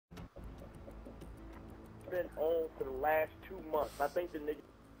been on for the last 2 months. I think the nigga.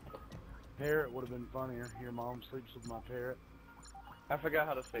 Parrot would have been funnier. Your mom sleeps with my parrot. I forgot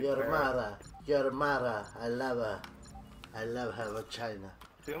how to say Your parrot. mother. Your mother. I love her. I love her vagina.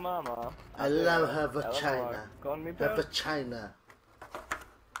 To mama. I love her vagina. Con mi Her perro. vagina.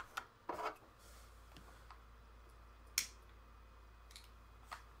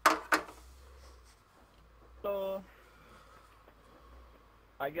 So,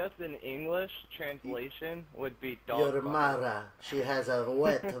 I guess in English, translation would be dog. Your fucker. mother. She has a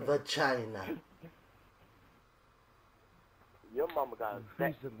wet vagina. Your mama got a He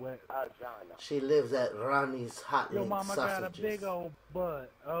fat said wet. vagina. She lives at Ronnie's Hot Your Link mama Sausages. got a big old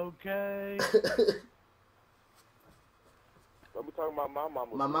butt, okay? Don't be talking about my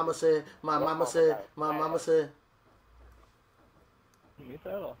mama. My mama said, my mama said. Mi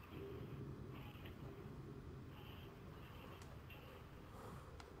perro.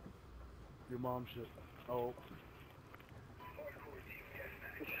 Your mom should. Oh.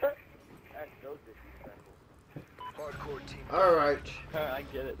 That's so disrespectful. Hardcore team. All right. I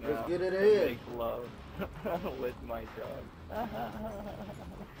get it now. Let's get it I in. make love with my dog.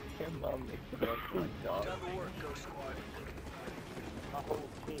 Your mom makes love with my dog. Time to work, Ghost Squad. My whole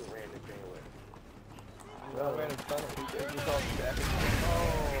team ran this thing with. Well, man, it's fun. We did this all back. Oh.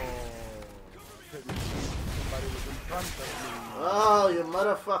 Couldn't see somebody was in front of me. Oh, you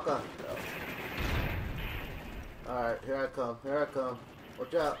motherfucker. All right, here I come. Here I come.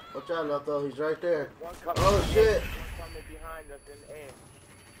 Watch out. Watch out, Loco. He's right there. One coming Oh, shit. One coming behind us in the air.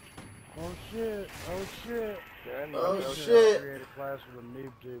 Oh shit. Oh shit. They're in the Oh, window. shit. I created a class with a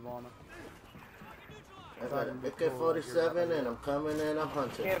noob tube on it. I got an AK-47 and I'm coming and I'm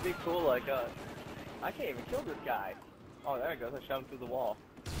hunting. Can't be cool like us. I can't even kill this guy. Oh, there it goes. I shot him through the wall.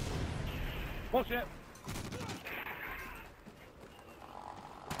 Bullshit.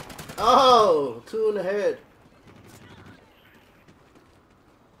 Oh, 2 in the head.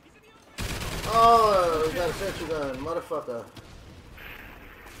 Oh, he got a sentry gun, motherfucker.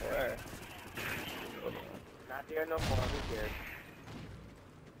 Where? Not there no more. Who cares?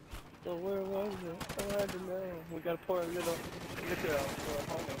 So where was it? Oh, I don't know. We gotta pour a little liquor out for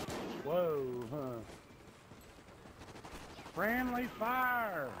a homie. Whoa, huh? Friendly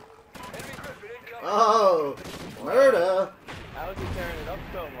fire. Enemy Griffin incoming. Oh, murder. How is he tearing it up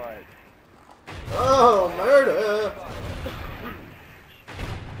so much? Oh, murder.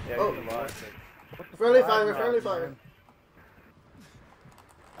 Yeah, Oh. he's alive. Friendly fire, friendly fire.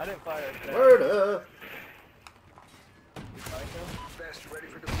 I didn't fire a shot. Murder. Vest ready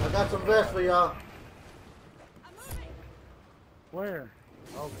for I deployment. got some vests for y'all. Where?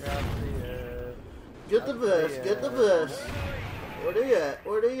 Okay, I see it. Get the vest, get the vest. Where they at?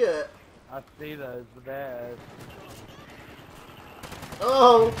 Where they at? I see those, the bad.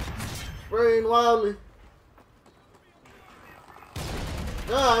 Oh, spraying wildly.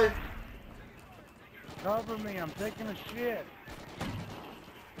 Die. Cover me, I'm taking a shit.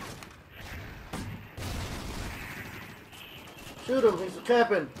 Shoot him, he's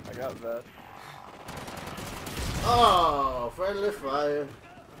camping. I got vest. Oh, friendly fire.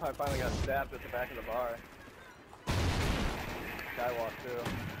 I finally got stabbed at the back of the bar. Skywalk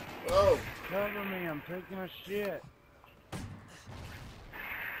too. Oh, Cover me, I'm taking a shit.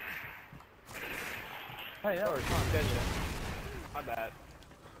 Hey, that was fun. Did you? My bad.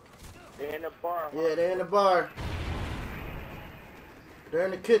 They're in the bar. yeah, they're in the bar. They're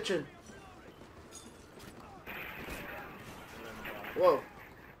in the kitchen. Whoa.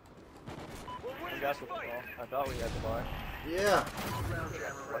 We got the ball. I thought we had the bar. Yeah. Ground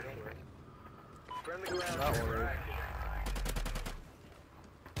jammer ready. Friendly ground Not jammer worried. active.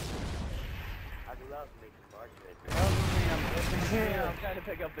 I love making bars. Cover me, I'm taking a shit. Yeah, I'm trying to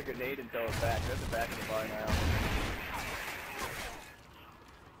pick up the grenade and throw it back. They're at the back of the bar now.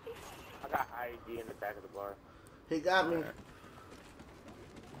 I got ID in the back of the bar. He got me. I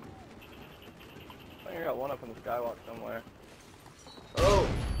think I got one up in the skywalk somewhere. Oh.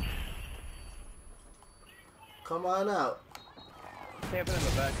 Come on out. Camping in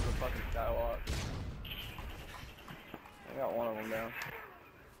the back of the fucking skywalk. I got one of them down.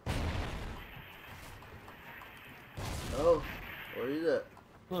 Oh, where you at?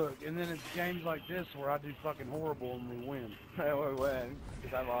 Look, and then it's games like this where I do fucking horrible and we win. I would win,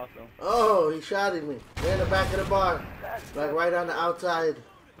 because I'm awesome. Oh, he shot at me. They're in the back of the bar. Like right on the outside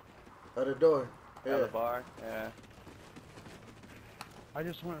of the door. Yeah. Yeah. The bar, yeah. I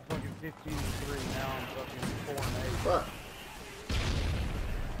just went fucking 15-3, now I'm fucking 4-8. Fuck.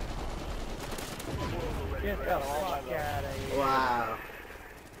 Get the fuck out of here. Wow.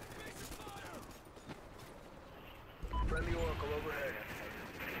 Friendly Oracle overhead.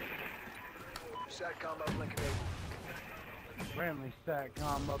 SATCOM uplink enabled. Friendly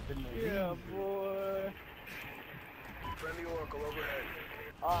SATCOM up in the Yeah, heat. boy. Friendly Oracle overhead.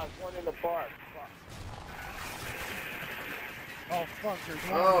 Ah, it's one in the park. Fuck. Oh fuck, there's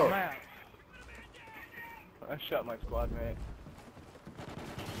one Oh. on the map. I shot my squad mate.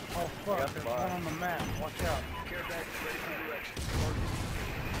 Oh fuck, got the there's bar. one on the map. Watch out. Care package ready for direction.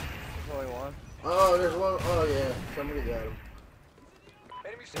 There's only one. Oh, there's one. Oh, yeah. Somebody got him.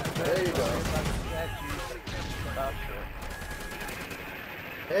 Enemy SATCOM. There you go. Stop shit.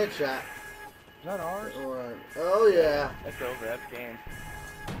 Headshot. Is that ours? Alright. Oh, yeah. That's over. That's game.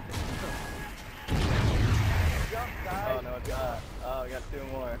 Jump, Oh guys. no, it's not. Oh, we got two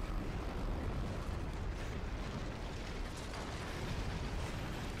more.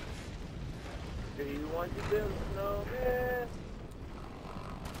 Do you want to build a snowman?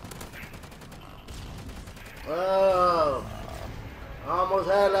 Oh. Almost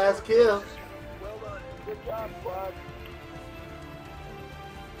had last kill. Well done. Good job, squad.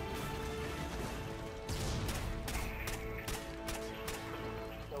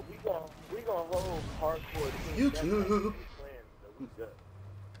 So we gonna hold hardcore team. YouTube. Plan, so we good.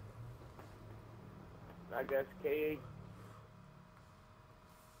 I guess KH